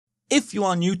if you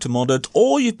are new to Modded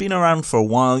or you've been around for a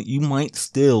while, you might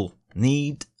still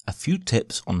need a few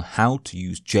tips on how to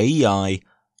use JEI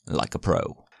like a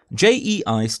pro.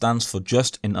 JEI stands for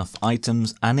Just Enough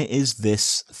Items, and it is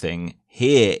this thing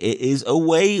here. It is a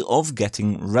way of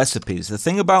getting recipes. The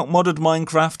thing about modded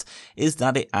Minecraft is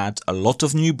that it adds a lot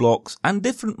of new blocks, and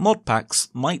different mod packs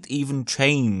might even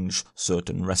change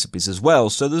certain recipes as well.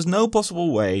 So there's no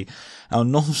possible way, or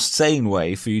no sane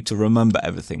way for you to remember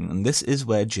everything, and this is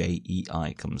where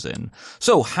JEI comes in.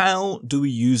 So how do we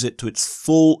use it to its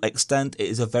full extent? It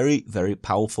is a very, very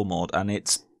powerful mod, and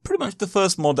it's pretty much the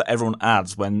first mod that everyone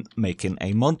adds when making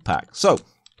a mod pack. So,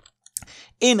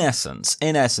 in essence,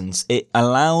 it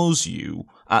allows you,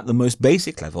 at the most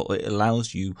basic level, it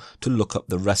allows you to look up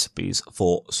the recipes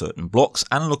for certain blocks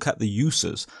and look at the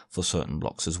uses for certain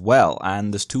blocks as well.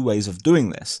 And there's two ways of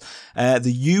doing this.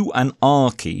 The U and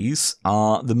R keys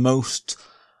are the most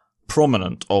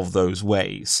prominent of those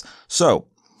ways. So,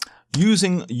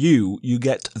 using U, you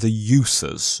get the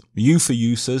uses. U for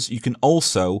uses. You can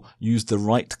also use the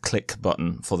right click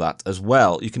button for that as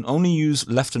well. You can only use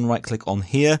left and right click on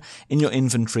here in your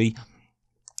inventory.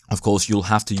 Of course, you'll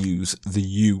have to use the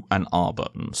U and R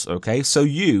buttons. Okay, so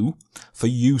U for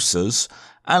uses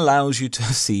allows you to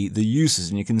see the uses,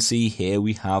 and you can see here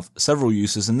we have several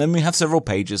uses, and then we have several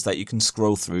pages that you can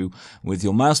scroll through with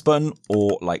your mouse button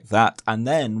or like that. And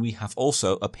then we have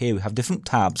also up here we have different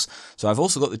tabs. So I've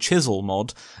also got the chisel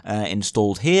mod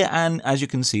installed here, and as you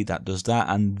can see that does that,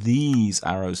 and these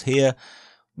arrows here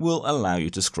will allow you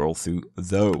to scroll through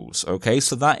those. Okay,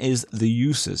 so that is the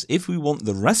uses. If we want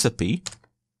the recipe,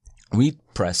 we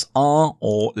press R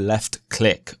or left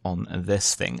click on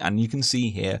this thing, and you can see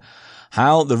here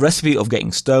how the recipe of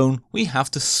getting stone, we have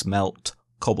to smelt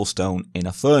cobblestone in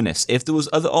a furnace. If there was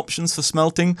other options for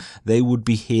smelting, they would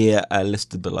be here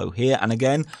listed below here. And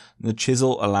again, the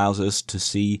chisel allows us to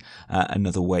see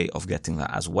another way of getting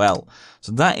that as well.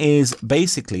 So that is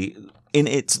basically in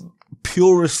its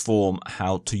purest form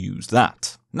how to use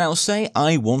that. Now, say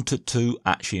I wanted to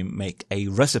actually make a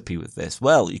recipe with this.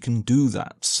 Well, you can do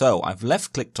that. So I've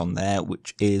left clicked on there,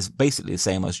 which is basically the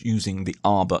same as using the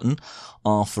R button,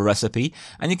 R for recipe.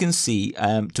 And you can see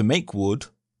to make wood,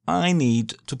 I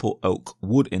need to put oak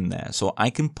wood in there. So I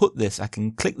can put this, I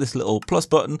can click this little plus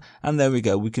button, and there we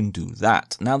go, we can do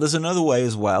that. Now there's another way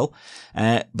as well,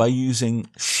 by using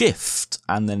shift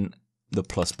and then the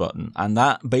plus button. And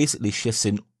that basically shifts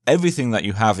in everything that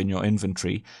you have in your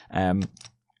inventory,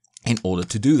 in order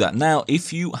to do that. Now,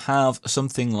 if you have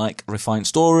something like refined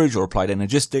storage or applied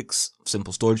energistics,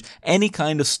 simple storage, any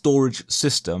kind of storage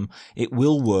system, it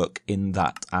will work in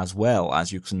that as well,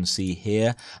 as you can see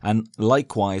here. And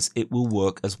likewise, it will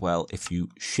work as well if you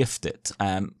shift it.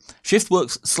 Shift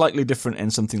works slightly different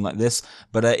in something like this,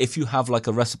 but if you have like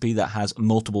a recipe that has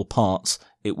multiple parts,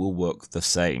 it will work the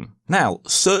same. Now,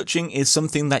 searching is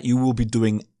something that you will be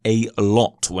doing a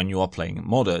lot when you are playing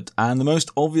Modded, and the most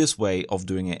obvious way of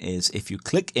doing it is if you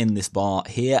click in this bar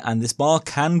here, and this bar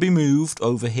can be moved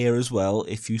over here as well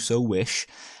if you so wish.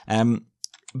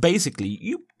 Basically,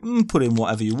 you put in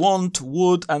whatever you want,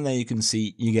 wood, and there you can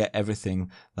see you get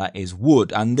everything that is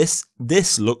wood. And this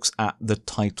looks at the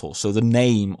title, so the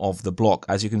name of the block.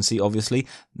 As you can see, obviously,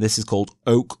 this is called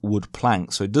oak wood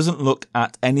plank, so it doesn't look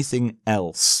at anything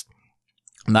else.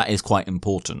 And that is quite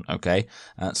important, okay?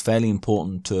 It's fairly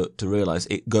important to realize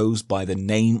it goes by the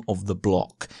name of the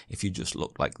block if you just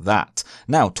look like that.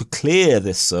 Now, to clear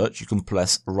this search, you can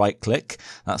press right click.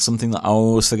 That's something that I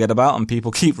always forget about and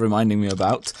people keep reminding me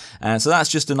about. And so that's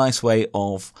just a nice way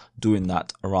of doing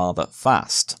that rather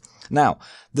fast. Now,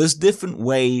 there's different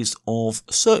ways of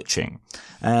searching.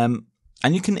 And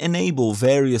you can enable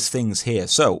various things here.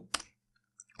 So,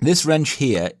 this wrench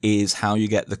here is how you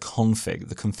get the config,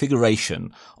 the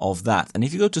configuration of that. And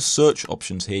if you go to search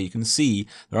options here, you can see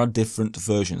there are different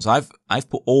versions. I've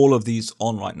put all of these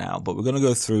on right now, but we're going to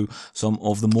go through some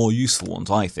of the more useful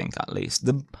ones, I think, at least.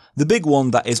 The big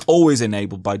one that is always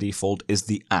enabled by default is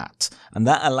the @ and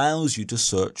that allows you to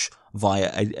search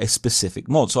via a specific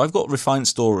mod. So I've got refined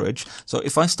storage. So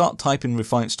if I start typing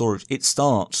refined storage, it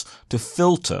starts to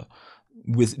filter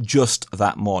with just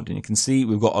that mod, and you can see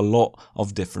we've got a lot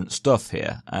of different stuff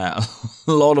here, a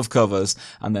lot of covers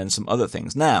and then some other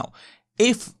things. Now,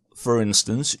 if for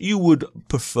instance you would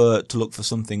prefer to look for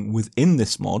something within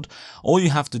this mod, all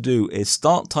you have to do is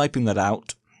start typing that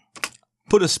out,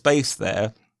 put a space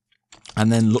there,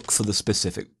 and then look for the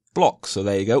specific block. So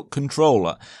there you go,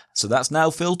 controller. So that's now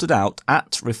filtered out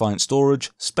at refined storage,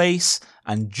 space,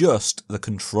 and just the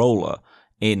controller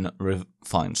in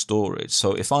refined storage.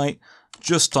 So if I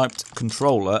just typed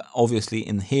controller, obviously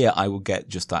in here I will get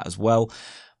just that as well.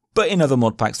 But in other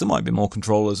mod packs, there might be more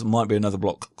controllers. There might be another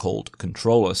block called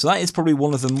controller. So that is probably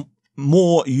one of the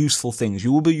more useful things.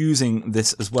 You will be using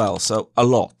this as well, so a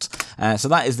lot. So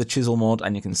that is the chisel mod,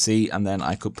 and you can see, and then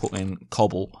I could put in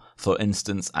cobble, for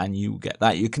instance, and you get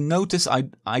that. You can notice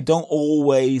I don't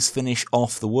always finish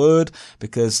off the word,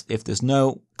 because if there's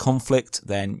no conflict,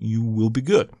 then you will be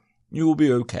good. You will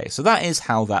be okay. So that is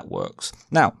how that works.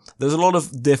 Now, there's a lot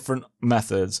of different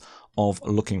methods of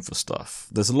looking for stuff.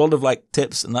 There's a lot of like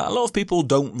tips and that a lot of people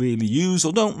don't really use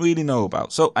or don't really know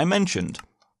about. So I mentioned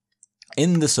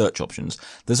in the search options,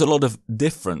 there's a lot of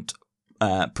different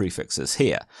prefixes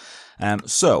here.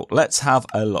 So let's have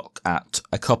a look at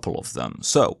a couple of them.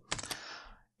 So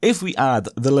if we add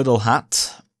the little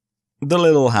hat,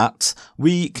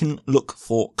 we can look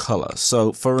for color.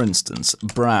 So for instance,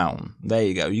 brown, there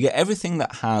you go. You get everything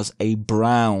that has a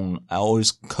brown or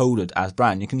is coded as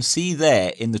brown. You can see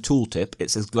there in the tooltip, it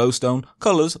says glowstone,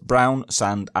 colors, brown,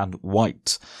 sand, and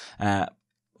white.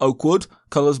 Oak wood,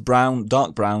 colors brown,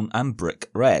 dark brown, and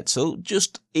brick red. So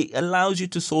just, it allows you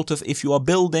to sort of, if you are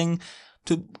building,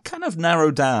 to kind of narrow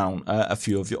down a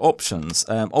few of your options.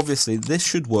 Obviously, this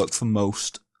should work for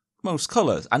most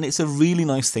colors, and it's a really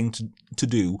nice thing to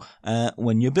do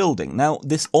when you're building. Now,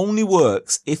 this only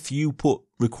works if you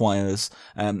requires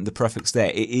the prefix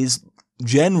there. It is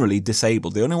generally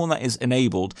disabled. The only one that is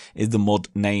enabled is the mod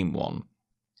name one.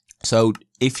 So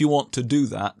if you want to do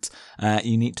that,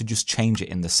 you need to just change it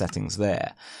in the settings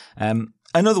there.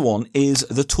 Another one is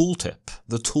the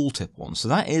tooltip one. So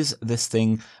that is this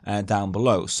thing down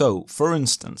below. So for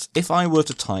instance, if I were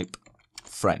to type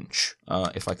French,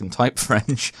 if I can type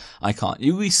French, I can't.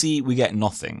 We see we get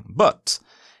nothing. But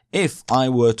if I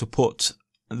were to put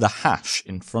the hash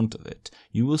in front of it,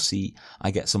 you will see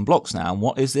I get some blocks now. And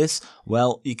what is this?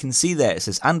 Well, you can see there it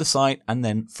says andesite and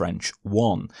then French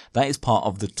 1. That is part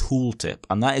of the tooltip,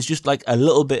 and that is just like a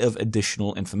little bit of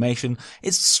additional information.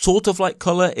 It's sort of like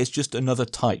color, it's just another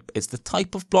type. It's the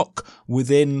type of block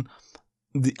within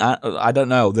the I don't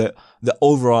know, the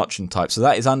overarching type. So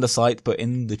that is andesite, but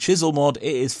in the chisel mod it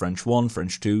is French 1,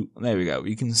 French 2. There we go.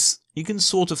 You can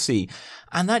sort of see,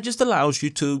 and that just allows you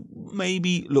to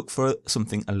maybe look for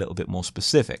something a little bit more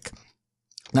specific.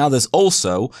 Now there's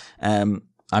also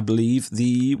I believe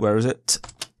the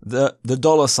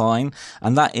dollar sign,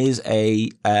 and that is a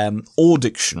or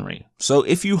dictionary. So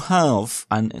if you have,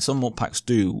 and some mod packs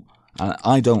do, and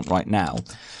I don't right now,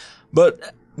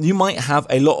 but you might have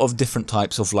a lot of different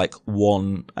types of like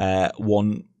one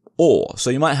ore. So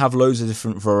you might have loads of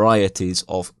different varieties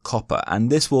of copper, and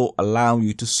this will allow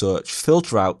you to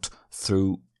filter out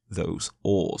through those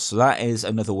ores. So that is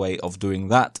another way of doing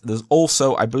that. There's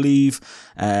also, I believe,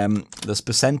 there's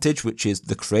percentage, which is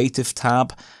the creative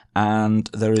tab, and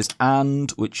there is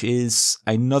which is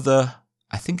another,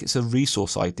 I think it's a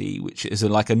resource ID, which is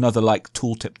like another like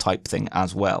tooltip type thing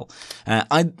as well.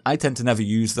 I tend to never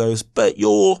use those, but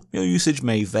your usage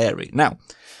may vary. Now,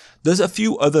 there's a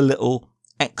few other little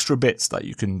extra bits that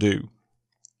you can do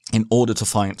in order to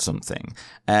find something.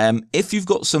 If you've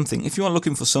got something, if you are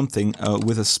looking for something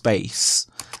with a space,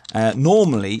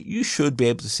 normally you should be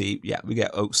able to see, yeah, we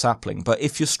get oak sapling. But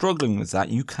if you're struggling with that,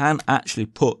 you can actually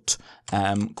put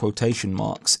quotation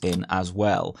marks in as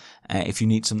well if you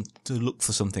need to look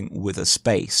for something with a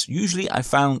space. Usually I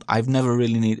found I've never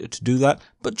really needed to do that,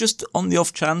 but just on the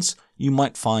off chance, you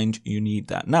might find you need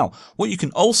that. Now, what you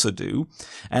can also do,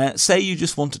 say you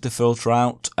just wanted to filter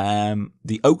out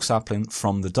the oak sapling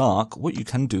from the dark, what you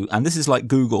can do, and this is like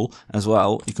Google as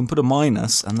well, you can put a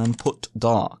minus and then put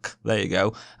dark. There you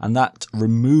go. And that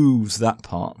removes that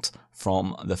part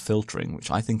from the filtering,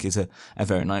 which I think is a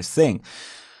very nice thing.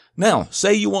 Now,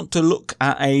 say you want to look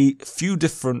at a few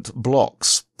different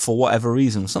blocks for whatever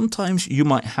reason. Sometimes you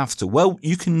might have to. Well,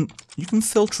 you can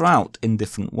filter out in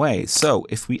different ways. So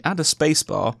if we add a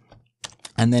spacebar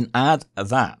and then add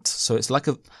that, so it's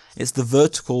the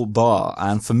vertical bar,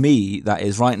 and for me that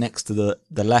is right next to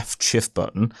the left shift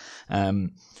button.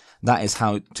 That is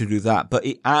how to do that. But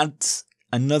it adds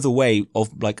another way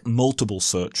of like multiple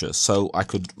searches. So I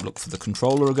could look for the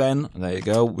controller again. There you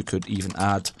go. We could even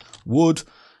add wood.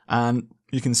 And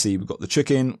you can see we've got the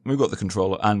chicken, we've got the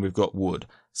controller, and we've got wood.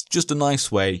 It's just a nice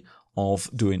way of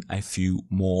doing a few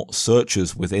more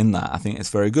searches within that. I think it's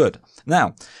very good.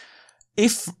 Now,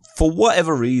 if for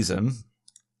whatever reason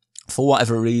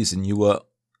you were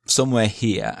somewhere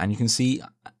here and you can see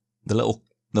the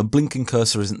blinking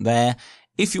cursor isn't there,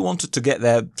 if you wanted to get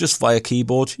there just via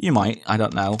keyboard, you might, I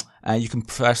don't know, you can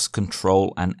press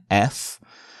Control and F.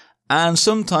 And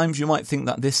sometimes you might think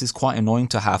that this is quite annoying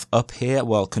to have up here.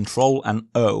 Well, Control and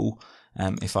O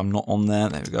if I'm not on there,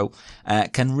 there we go,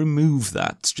 can remove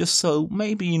that. Just so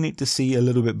maybe you need to see a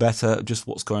little bit better just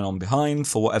what's going on behind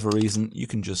for whatever reason, you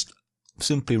can just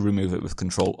simply remove it with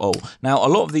Control O. Now, a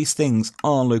lot of these things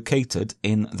are located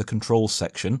in the controls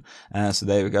section. So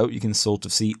there we go. You can sort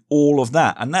of see all of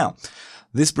that. And now,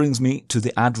 this brings me to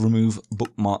the Add Remove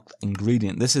Bookmark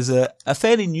ingredient. This is a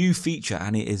fairly new feature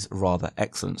and it is rather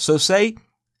excellent. So say,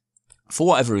 for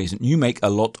whatever reason, you make a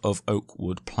lot of oak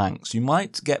wood planks. You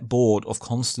might get bored of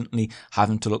constantly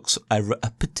having to look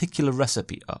a particular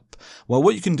recipe up. Well,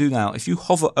 what you can do now, if you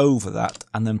hover over that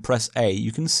and then press A,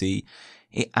 you can see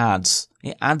it adds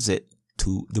it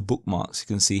to the bookmarks. You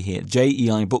can see here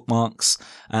JEI bookmarks,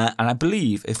 and I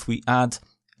believe if we add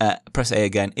press A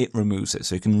again, it removes it.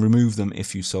 So you can remove them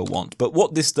if you so want. But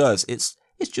what this does, it's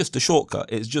just a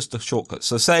shortcut. It's just a shortcut.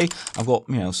 So say I've got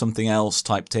something else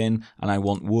typed in and I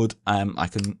want wood. I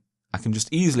can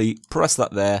just easily press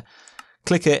that there,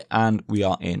 click it, and we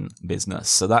are in business.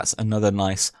 So that's another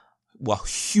nice, well,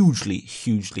 hugely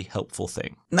helpful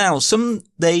thing. Now, some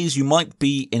days you might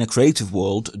be in a creative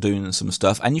world doing some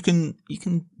stuff and you can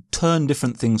turn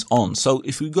different things on. So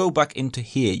if we go back into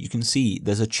here, you can see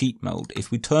there's a cheat mode. If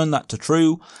we turn that to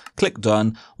true, click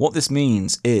done, what this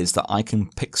means is that I can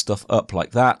pick stuff up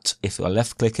like that. If I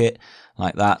left click it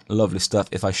like that, lovely stuff.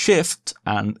 If I shift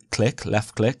and click,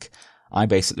 left click, I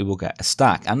basically will get a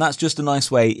stack. And that's just a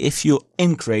nice way, if you're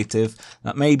in creative,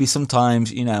 that maybe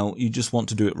sometimes, you just want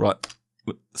to do it right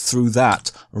through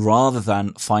that rather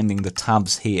than finding the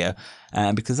tabs here,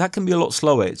 because that can be a lot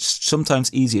slower. It's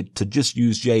sometimes easier to just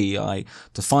use JEI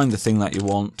to find the thing that you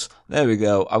want. There we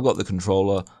go. I've got the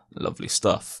controller. Lovely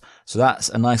stuff. So that's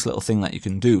a nice little thing that you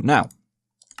can do. Now,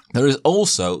 there is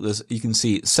also, you can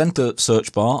see center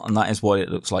search bar, and that is what it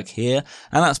looks like here.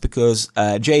 And that's because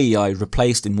JEI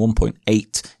replaced in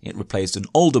 1.8, it replaced an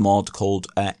older mod called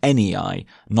NEI,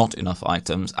 Not Enough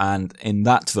Items. And in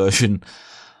that version,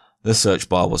 the search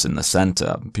bar was in the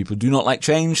center. People do not like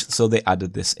change, so they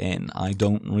added this in. I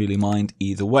don't really mind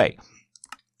either way.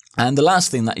 And the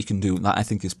last thing that you can do that I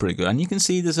think is pretty good, and you can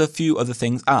see there's a few other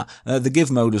things. The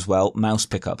give mode as well, mouse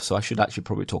pickup. So I should actually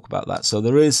probably talk about that. So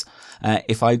there is,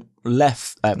 if I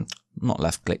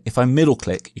if I middle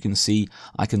click, you can see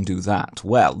I can do that.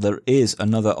 Well, there is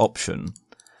another option.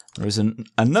 There is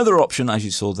another option, as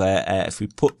you saw there. If we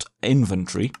put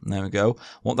inventory, there we go.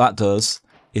 What that does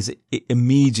is it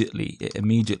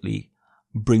immediately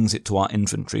brings it to our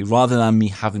inventory rather than me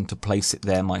having to place it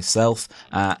there myself.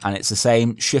 And it's the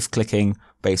same, shift clicking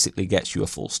basically gets you a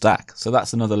full stack. So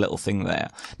that's another little thing there.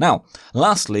 Now,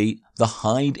 lastly, the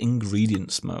hide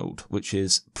ingredients mode, which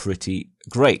is pretty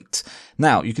great.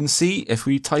 Now, you can see if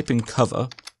we type in cover,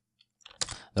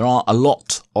 there are a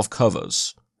lot of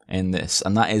covers in this,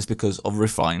 and that is because of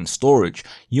refined storage.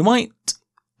 You might,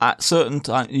 at certain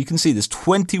times, you can see there's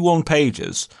 21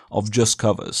 pages of just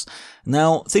covers.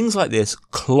 Now, things like this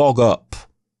clog up.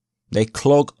 They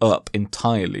clog up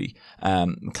entirely,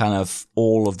 kind of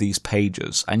all of these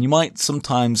pages. And you might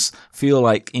sometimes feel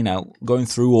like, going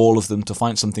through all of them to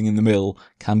find something in the middle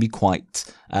can be quite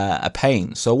a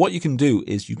pain. So what you can do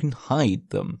is you can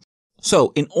hide them.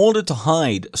 So in order to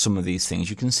hide some of these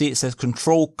things, you can see it says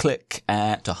control click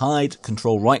to hide,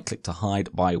 control right click to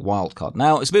hide by wildcard.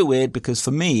 Now it's a bit weird because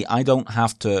for me, I don't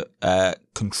have to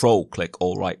control click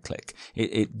or right click.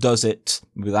 It does it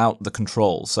without the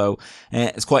control. So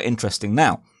it's quite interesting.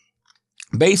 Now,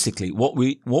 basically what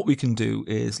we can do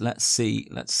is let's see,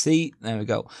 there we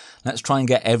go. Let's try and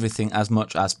get everything as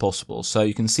much as possible. So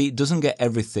you can see it doesn't get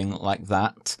everything like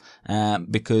that,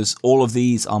 because all of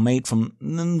these are made from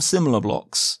similar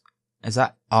blocks. Is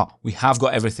that, we have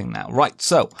got everything now. Right,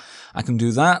 so I can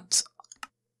do that,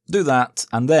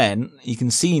 and then you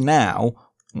can see now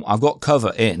I've got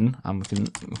cover in, and we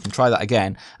can try that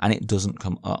again, and it doesn't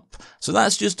come up. So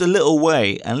that's just a little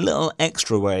way, a little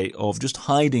extra way of just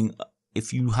hiding.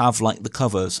 If you have like the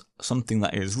covers, something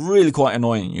that is really quite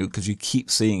annoying you because you keep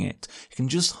seeing it, you can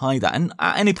just hide that. And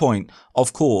at any point,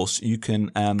 of course, you can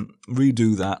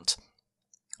redo that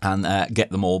and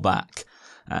get them all back.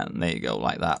 And there you go,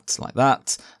 like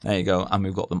that. There you go, and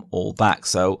we've got them all back.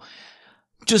 So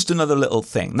just another little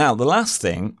thing. Now, the last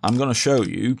thing I'm going to show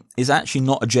you is actually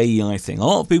not a JEI thing. A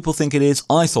lot of people think it is.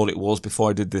 I thought it was before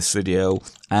I did this video,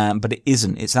 but it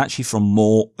isn't. It's actually from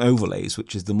More Overlays,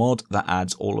 which is the mod that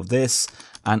adds all of this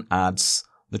and adds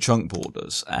the chunk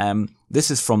borders.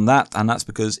 This is from that, and that's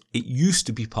because it used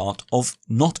to be part of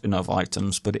Not Enough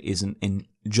Items, but it isn't in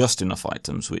Just Enough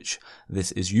Items, which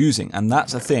this is using. And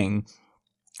that's a thing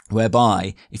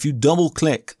whereby if you double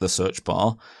click the search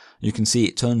bar, you can see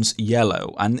it turns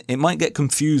yellow, and it might get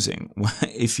confusing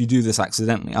if you do this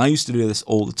accidentally. I used to do this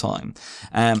all the time.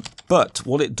 But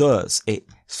what it does, it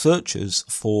searches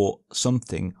for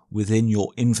something within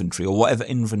your inventory or whatever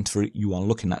inventory you are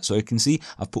looking at. So you can see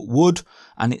I've put wood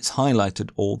and it's highlighted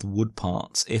all the wood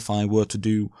parts. If I were to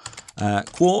do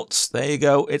quartz, there you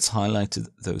go, it's highlighted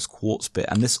those quartz bit.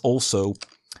 And this also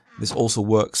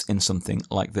works in something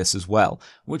like this as well,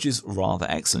 which is rather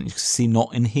excellent. You can see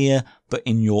not in here, but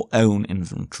in your own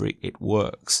inventory, it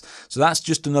works. So that's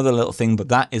just another little thing, but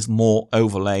that is more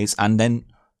overlays. And then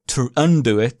to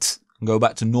undo it and go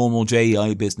back to normal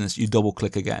JEI business, you double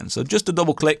click again. So just a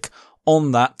double click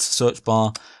on that search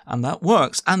bar and that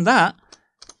works. And that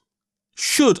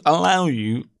should allow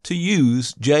you to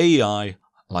use JEI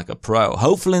like a pro.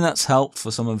 Hopefully that's helped for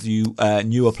some of you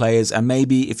newer players, and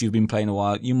maybe if you've been playing a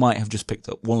while, you might have just picked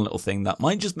up one little thing that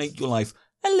might just make your life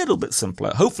a little bit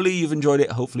simpler. Hopefully you've enjoyed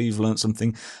it. Hopefully you've learned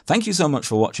something. Thank you so much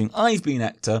for watching. I've been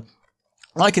Hector.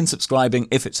 Liking and subscribing,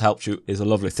 if it's helped you, is a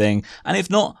lovely thing. And if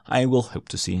not, I will hope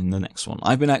to see you in the next one.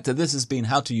 I've been Hector. This has been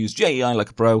How to Use JEI Like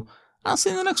a Pro. I'll see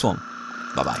you in the next one.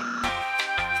 Bye-bye.